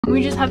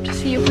We just have to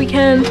see if we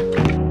can.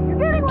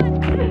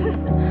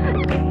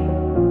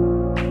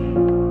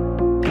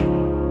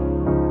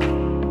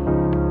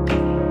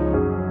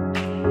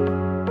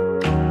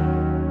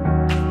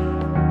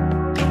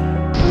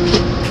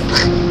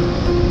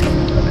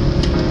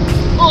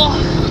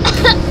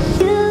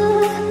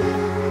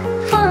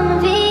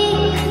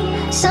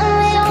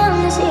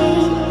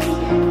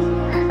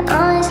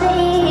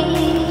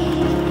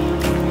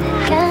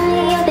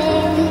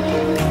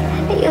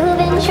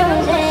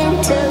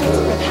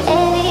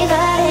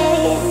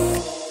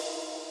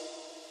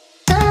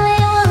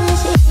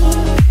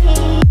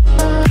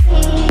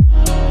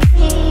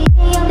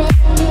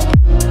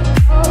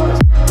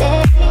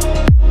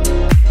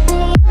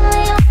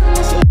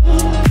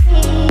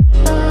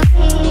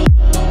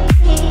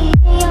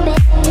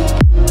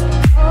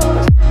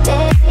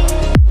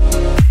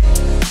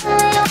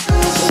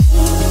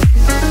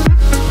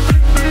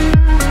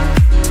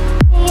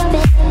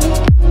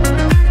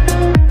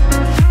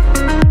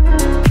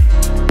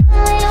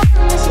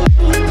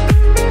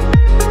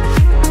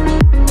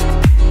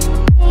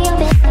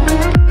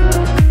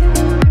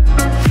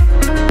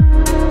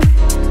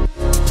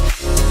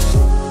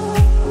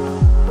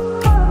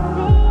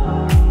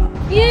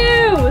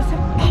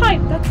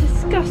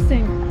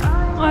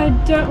 I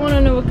don't want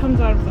to know what comes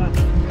out of that.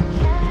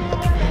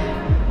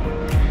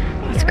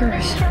 That's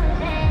gross.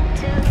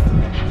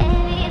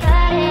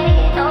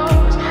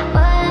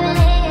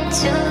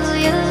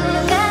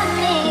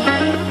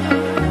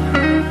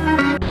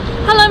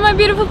 Hello my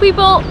beautiful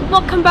people,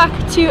 welcome back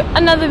to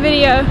another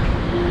video.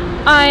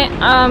 I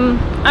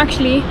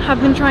actually have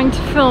been trying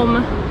to film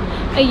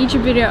a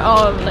YouTube video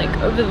of like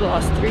over the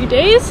last 3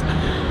 days,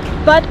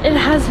 but it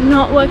has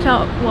not worked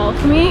out well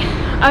for me.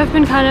 I've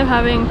been kind of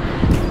having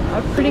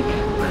a pretty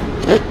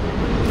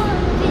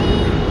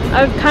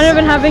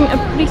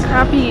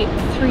crappy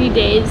 3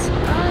 days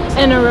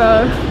in a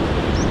row.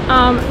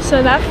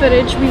 So that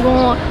footage we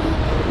will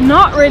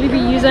not really be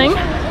using,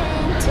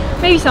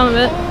 maybe some of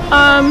it.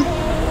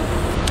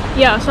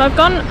 Yeah, so I've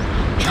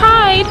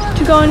tried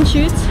to go on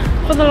shoots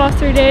for the last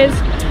 3 days.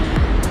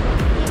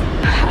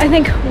 I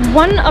think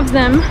one of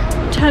them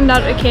turned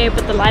out okay,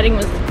 but the lighting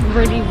was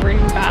really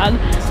bad,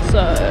 so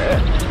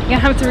I'm gonna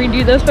have to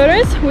redo those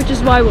photos, which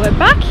is why we're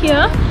back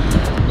here.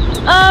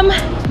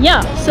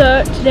 Yeah,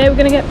 so today we're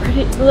gonna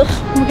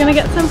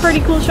get some pretty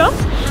cool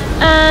shots,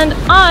 and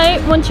I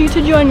want you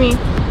to join me.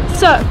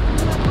 So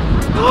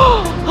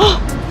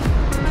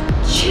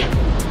shit,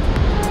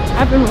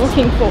 I've been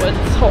walking forward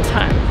this whole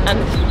time, and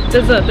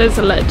there's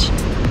a ledge.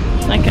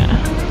 Okay,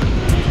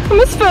 I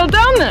almost fell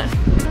down there.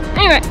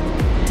 Anyway,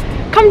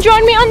 come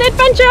join me on the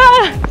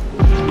adventure.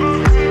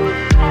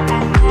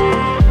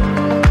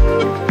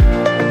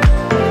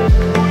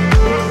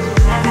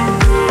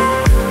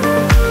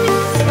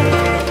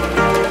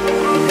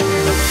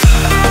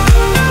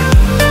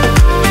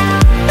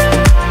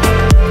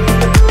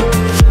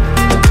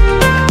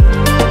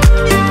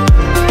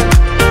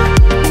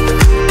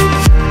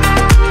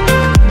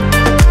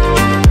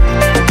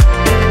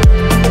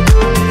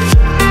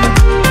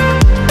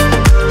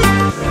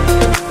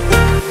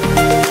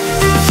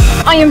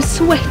 I am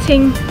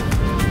sweating.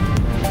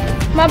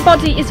 My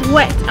body is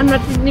wet and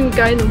that didn't even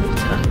go in the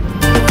water.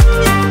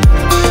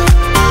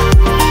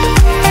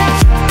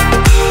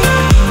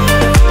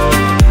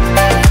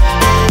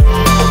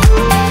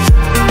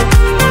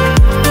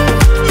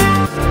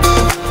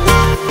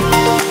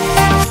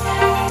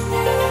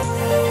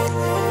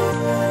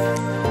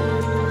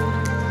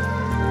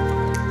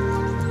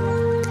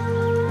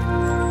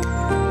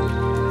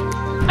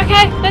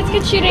 Okay, let's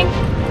get shooting.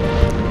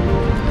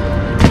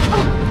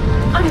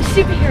 I'm a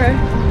superhero.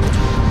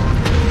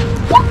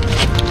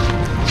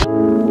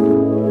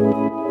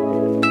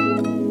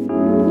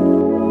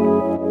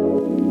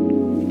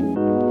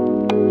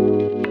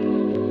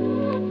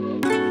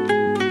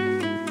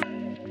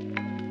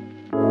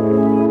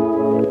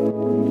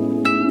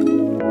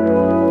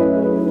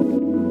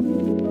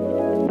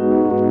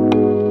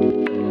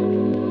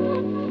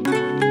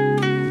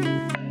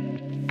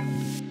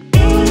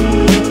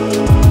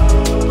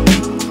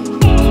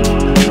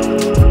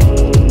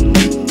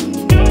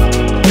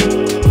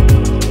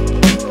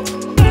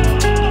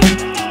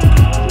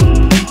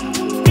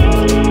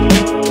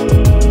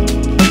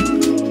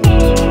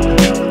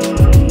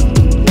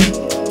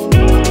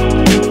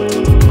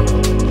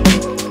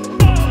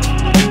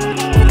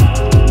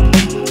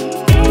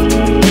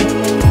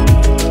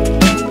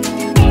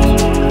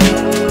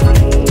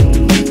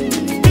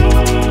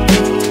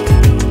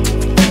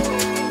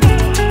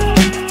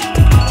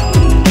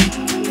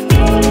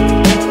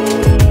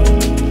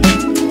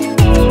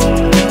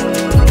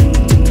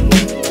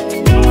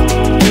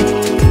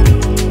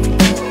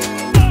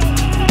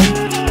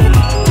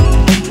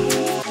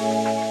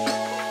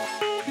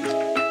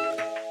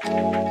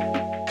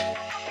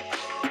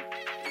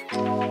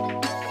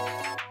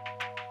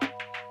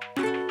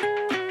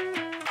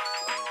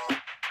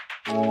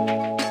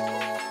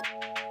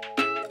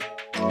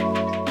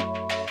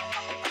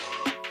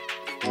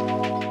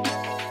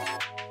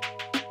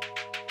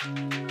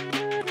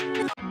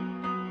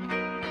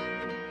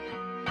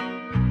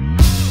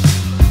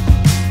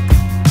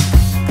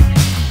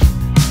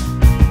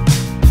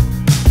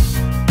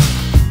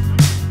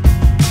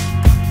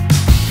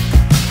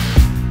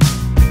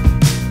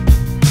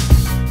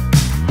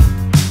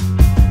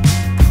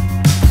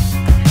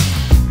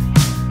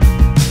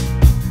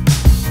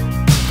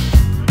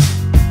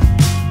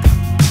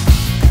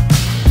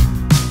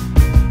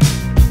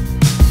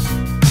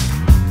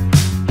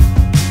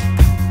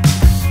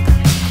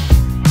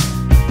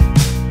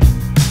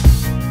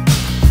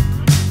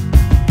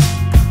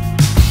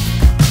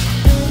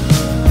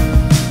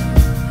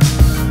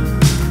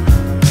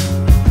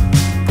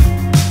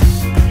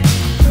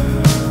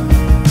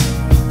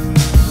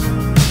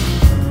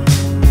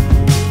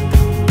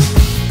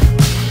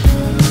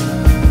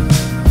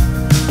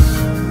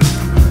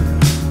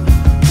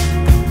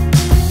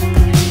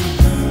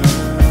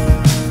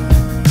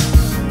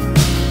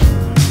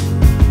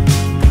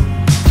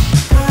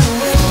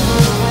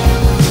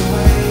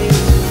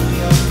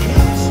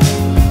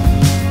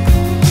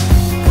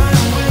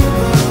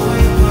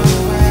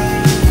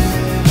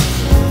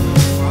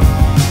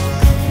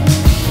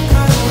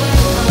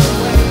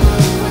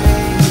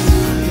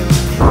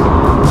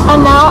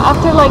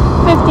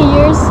 50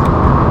 years,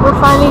 we're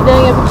finally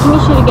doing a bikini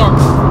shoot again.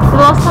 The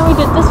last time we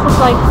did this was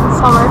like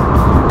summer,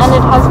 and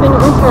it has been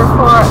winter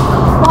for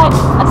quite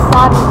a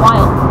sad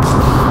while.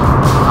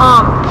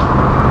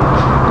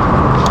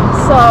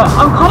 So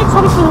I'm quite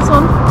excited for this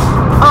one.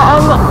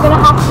 I'm gonna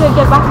have to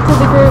get back into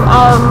the groove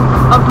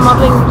of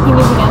modeling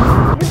bikinis again.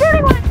 We're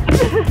doing one!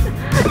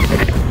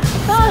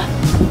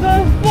 So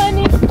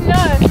funny.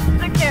 No.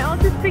 Okay, I'll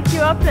just pick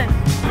you up then.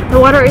 The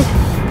water is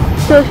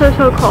so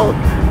cold.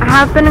 I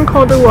have been in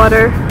colder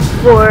water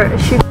for a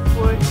shoot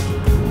before,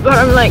 but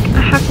I'm like,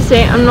 I have to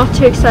say, I'm not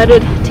too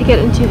excited to get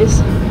into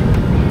this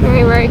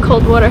very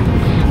cold water.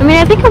 I mean,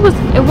 I think it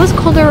was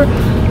colder,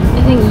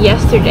 I think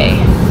yesterday,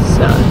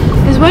 so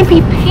this won't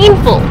be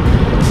painful,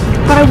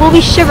 but I will be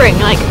shivering,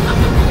 like,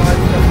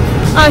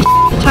 oh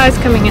shit, the tide's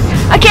coming in.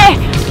 Okay,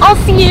 I'll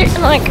see you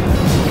in like,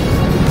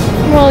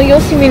 well,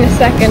 you'll see me in a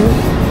second,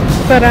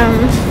 but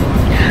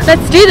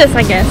let's do this,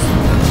 I guess.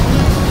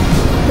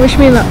 Wish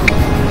me luck.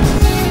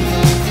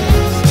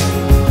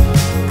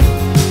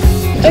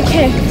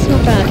 Okay, it's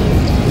not bad.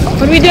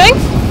 What are we doing?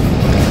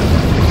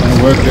 I'm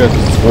gonna work here,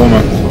 it's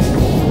warmer.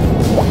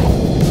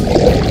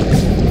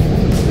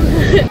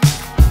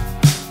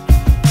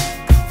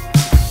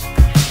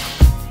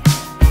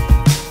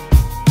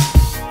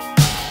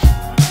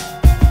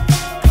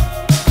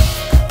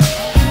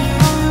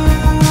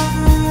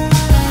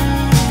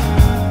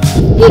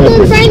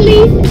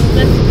 Eco-friendly!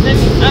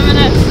 I'm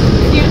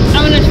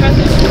gonna try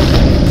this.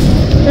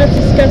 That's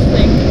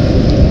disgusting.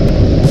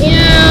 Ew!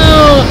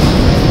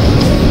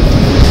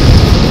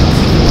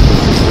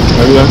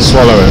 Maybe don't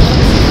swallow it.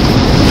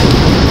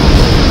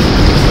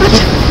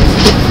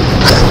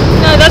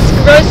 No, that's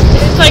gross.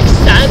 It's like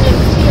sand and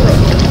syrup.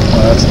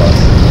 Oh, that's nice.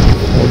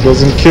 What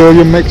doesn't kill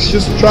you makes you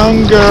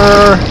stronger.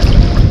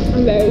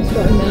 I'm very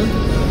strong now.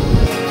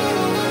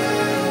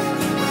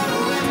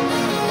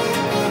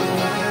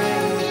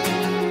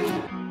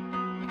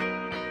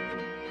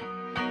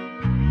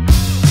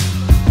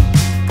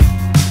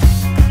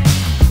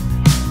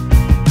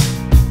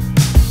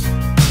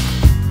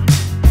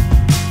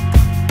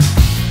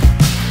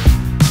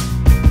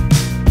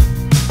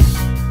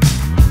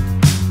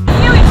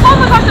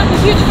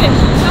 Huge fish.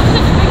 That was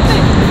such a big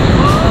fish.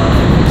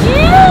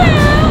 Yeah,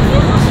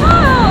 it's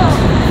small.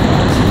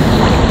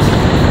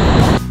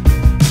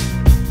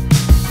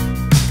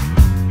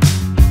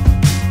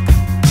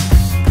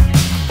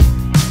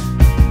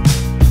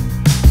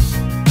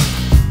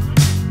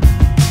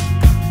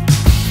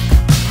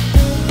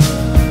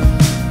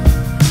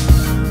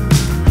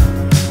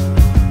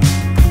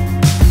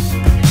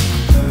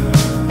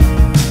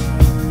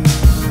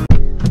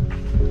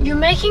 You're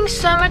making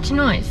so much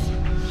noise.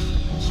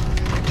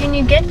 Can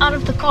you get out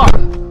of the car?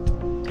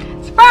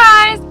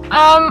 Surprise!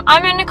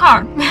 I'm in the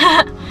car.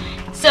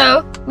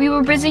 So we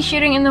were busy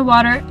shooting in the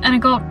water and it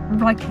got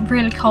like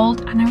really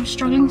cold and I was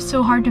struggling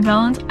so hard to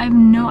balance. I have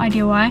no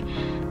idea why.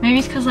 Maybe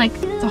it's because like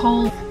the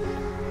whole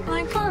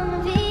like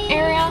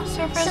area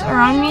surface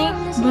around me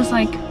was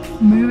like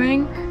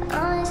moving.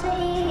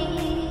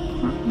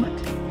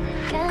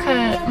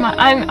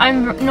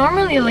 I'm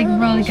normally like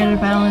really good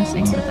at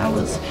balancing, but that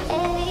was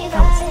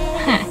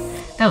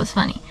that was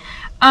funny.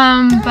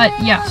 But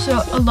yeah,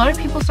 so a lot of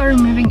people started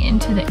moving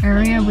into the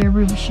area where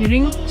we were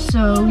shooting,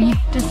 so we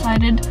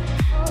decided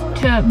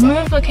to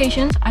move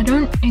locations. I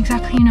don't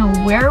exactly know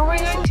where we're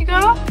going to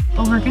go,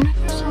 but we're gonna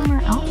go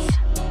somewhere else.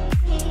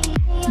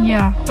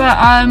 Yeah, but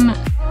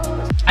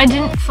I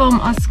didn't film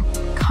us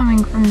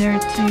coming from there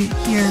to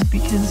here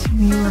because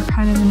we were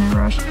kind of in a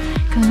rush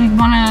because we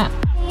want to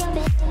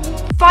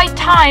fight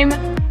time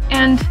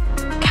and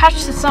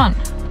catch the sun.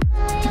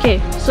 Okay,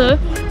 so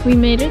we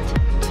made it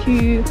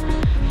to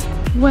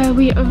where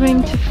we are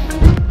going to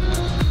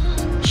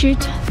shoot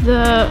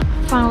the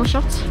final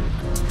shots.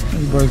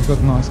 Everybody's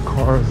got nice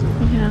cars.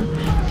 Yeah.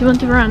 Do you want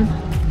to run?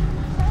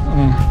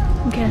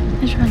 Okay,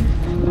 let's run.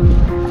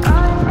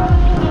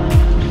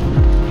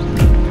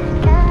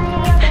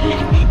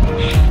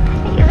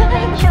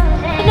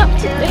 And up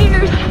to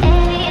there.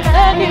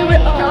 And here we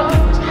are.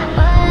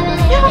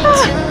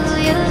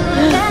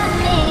 Yeah.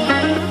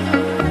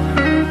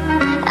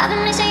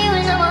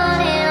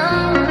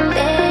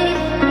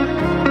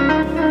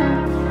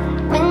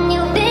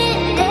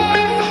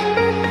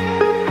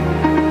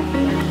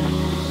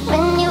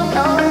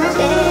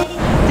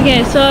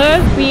 Okay, so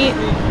we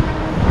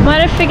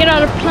might have figured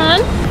out a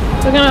plan.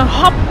 We're gonna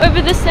hop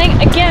over this thing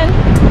again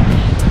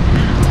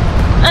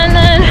and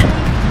then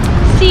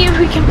see if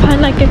we can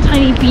find like a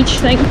tiny beach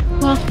thing.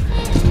 Well,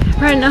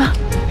 right now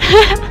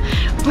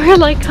we're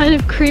like kind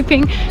of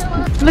creeping.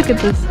 Look at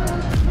this.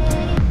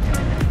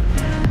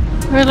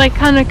 We're like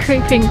kind of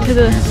creeping to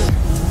the...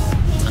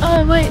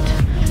 Oh wait,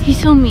 he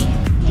saw me.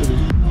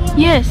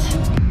 Yes.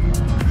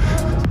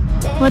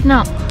 What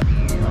now?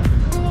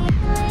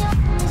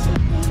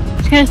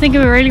 I think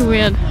of it really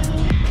weird.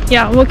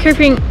 Yeah, we're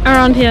creeping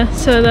around here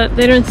so that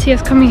they don't see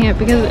us coming here,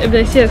 because if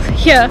they see us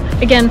here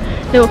again,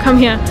 they will come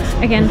here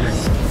again,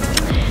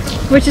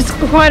 which is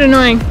quite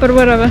annoying, but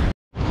whatever.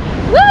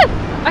 Woo!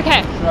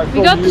 Okay,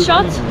 we got the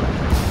shots.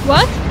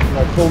 What?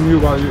 like film you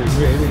while you're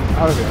heading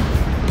out of here.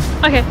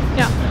 Okay,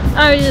 yeah,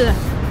 I will do that.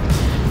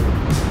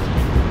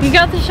 You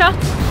got the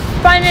shots?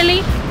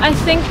 Finally, I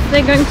think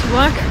they're going to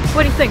work.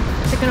 What do you think?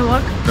 They're going to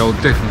work? They'll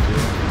definitely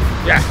work.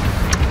 Yeah.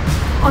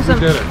 Awesome.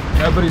 We did it.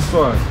 Nobody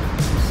saw us.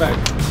 Safe.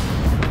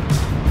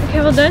 Okay,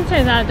 well don't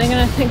say that. They're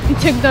going to think we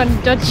took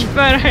dodgy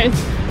photos.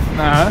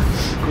 Nah,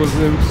 because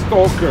they're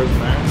stalkers,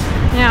 man.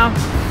 Yeah.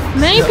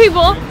 Many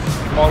people...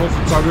 Model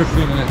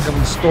photography and they come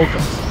and stalk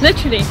us.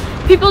 Literally.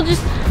 People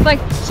just, like,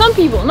 some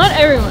people, not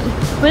everyone,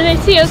 when they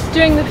see us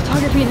doing the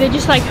photography, they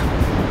just like,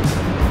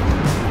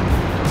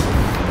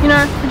 you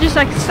know, they just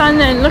like stand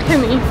there and look at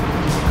me.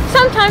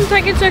 Sometimes,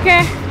 like, it's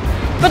okay.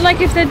 But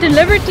like, if they're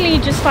deliberately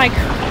just like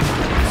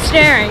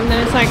staring,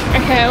 then it's like,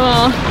 okay,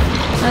 well,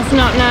 that's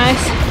not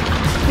nice.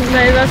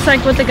 That's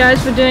like what the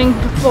guys were doing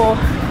before.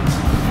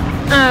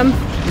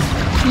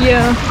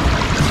 Yeah.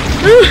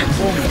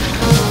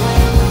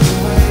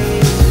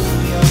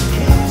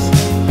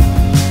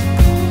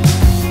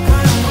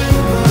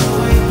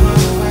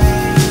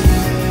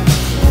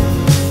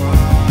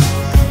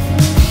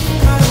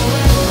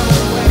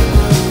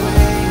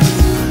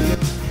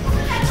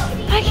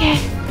 Okay.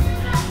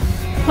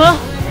 Well,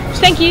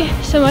 thank you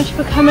so much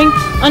for coming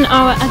on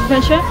our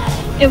adventure.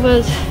 It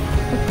was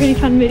a pretty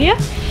fun video.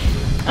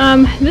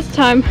 This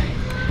time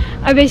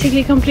I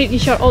basically completely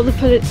shot all the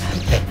footage.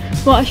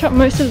 Well, I shot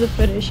most of the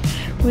footage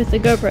with the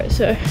GoPro,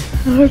 so I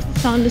hope the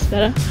sound is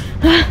better.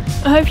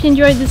 I hope you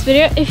enjoyed this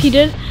video. If you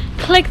did,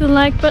 click the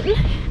like button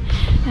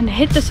and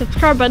hit the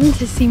subscribe button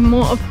to see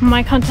more of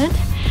my content.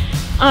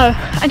 Oh,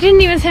 I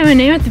didn't even say my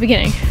name at the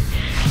beginning.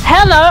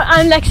 Hello,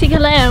 I'm Lexi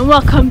Kaleiia and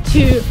welcome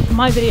to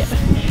my video.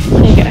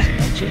 There you go.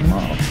 Nature's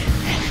model.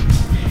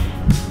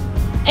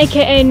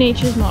 AKA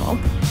Nature's Model.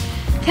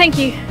 Thank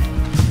you.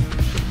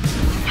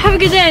 Have a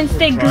good day and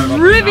stay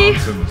groovy.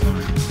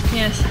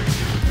 Yes.